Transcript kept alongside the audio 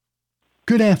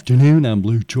Good afternoon, I'm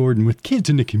Blue Jordan with Kids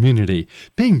in the Community,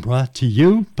 being brought to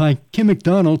you by Kim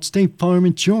McDonald State Farm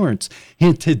Insurance.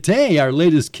 And today, our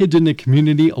latest Kids in the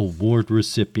Community award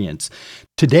recipients.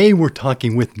 Today, we're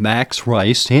talking with Max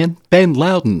Rice and Ben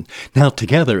Loudon. Now,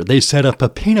 together, they set up a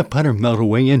peanut butter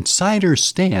meltaway and cider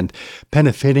stand,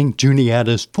 benefiting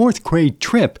Juniata's 4th grade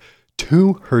trip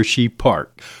to Hershey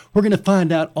Park. We're going to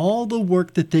find out all the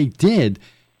work that they did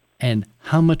and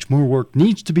how much more work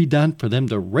needs to be done for them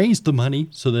to raise the money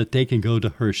so that they can go to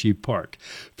Hershey Park.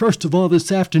 First of all,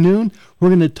 this afternoon, we're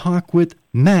going to talk with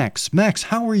Max. Max,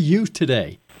 how are you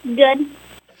today? Good.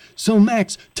 So,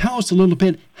 Max, tell us a little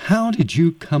bit, how did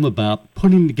you come about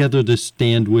putting together this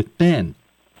stand with Ben?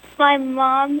 My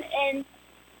mom and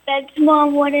Ben's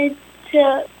mom wanted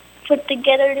to put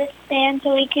together this stand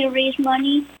so we could raise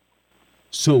money.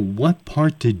 So what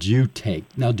part did you take?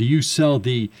 Now, do you sell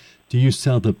the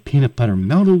peanut butter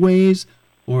meltaways,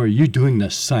 or are you doing the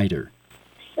cider?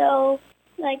 So,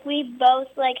 we both,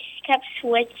 kept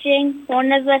switching.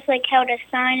 One of us, held a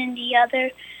sign and the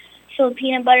other sold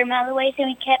peanut butter meltaways, and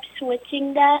we kept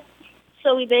switching that.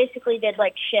 So we basically did,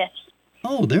 shifts.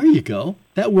 Oh, there you go.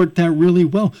 That worked out really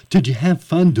well. Did you have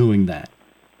fun doing that?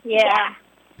 Yeah.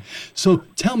 So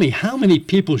tell me, how many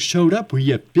people showed up? Were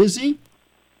you busy?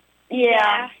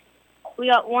 Yeah. We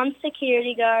got one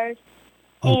security guard.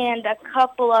 And a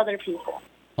couple other people.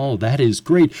 Oh, that is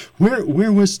great.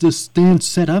 Where was the stand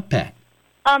set up at?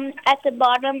 At the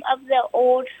bottom of the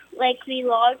old Lakeview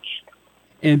Lodge.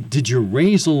 And did you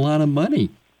raise a lot of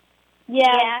money?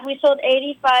 Yeah. We sold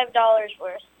 $85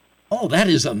 worth. Oh, that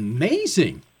is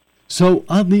amazing. So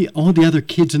all the other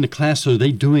kids in the class, are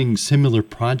they doing similar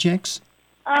projects?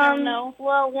 I don't know.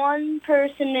 Well, one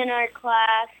person in our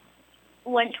class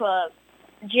went to a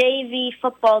JV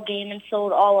football game and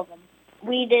sold all of them.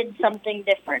 We did something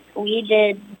different. We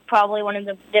did probably one of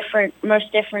the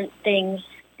most different things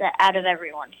out of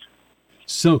everyone.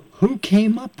 So who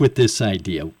came up with this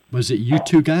idea? Was it you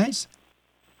two guys?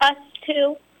 Us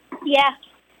two, yeah.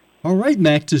 All right,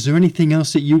 Max, is there anything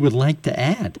else that you would like to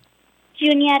add?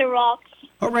 Juniata rocks.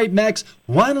 All right, Max,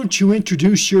 why don't you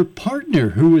introduce your partner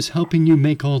who is helping you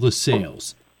make all the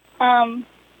sales?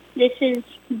 This is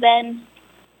Ben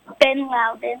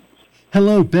Loudon.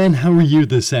 Hello, Ben. How are you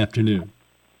this afternoon?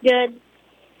 Good.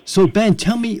 So, Ben,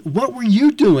 tell me, what were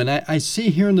you doing? I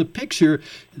see here in the picture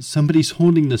somebody's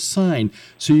holding the sign.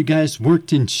 So you guys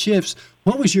worked in shifts.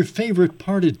 What was your favorite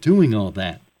part of doing all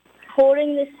that?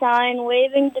 Holding the sign,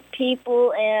 waving to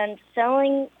people, and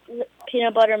selling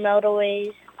peanut butter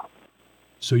meltaways.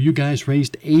 So you guys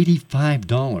raised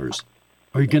 $85.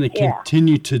 Are you going to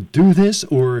continue to do this,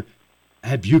 or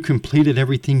have you completed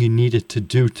everything you needed to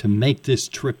do to make this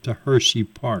trip to Hershey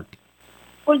Park?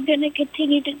 We're going to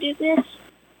continue to do this.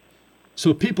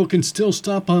 So people can still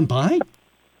stop on by?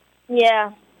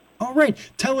 Yeah. All right.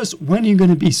 Tell us, when are you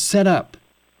going to be set up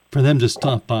for them to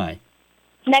stop by?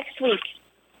 Next week.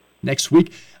 Next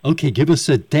week? Okay, give us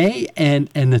a day and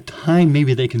the time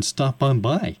maybe they can stop on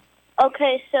by.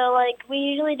 Okay, so, we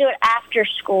usually do it after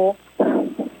school.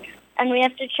 And we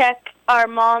have to check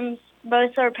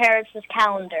both our parents'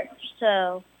 calendar,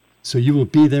 So you will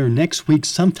be there next week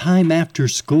sometime after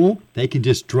school. They can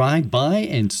just drive by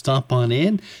and stop on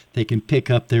in. They can pick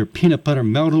up their peanut butter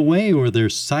meltaway or their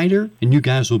cider, and you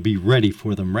guys will be ready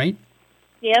for them, right?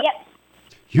 Yep.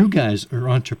 You guys are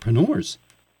entrepreneurs.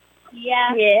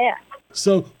 Yeah. Yeah.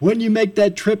 So when you make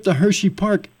that trip to Hershey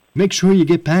Park, make sure you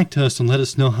get back to us and let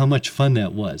us know how much fun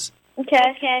that was.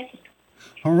 Okay.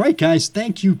 All right, guys,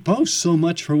 thank you both so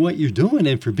much for what you're doing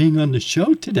and for being on the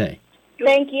show today.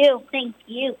 Thank you. Thank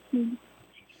you.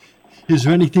 Is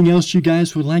there anything else you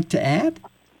guys would like to add?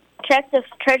 Check the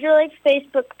Treasure Lake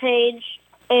Facebook page,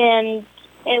 and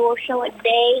it will show a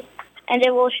day, and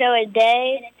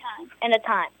a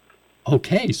time.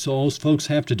 Okay, so all those folks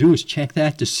have to do is check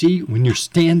that to see when your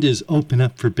stand is open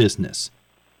up for business.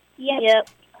 Yep.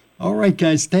 All right,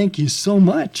 guys, thank you so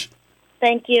much.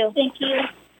 Thank you. Thank you.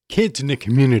 Kids in the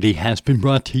Community has been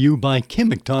brought to you by Kim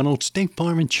McDonald State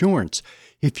Farm Insurance.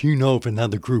 If you know of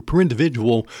another group or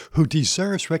individual who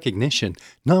deserves recognition,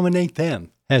 nominate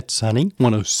them at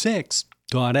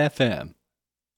Sunny106.fm.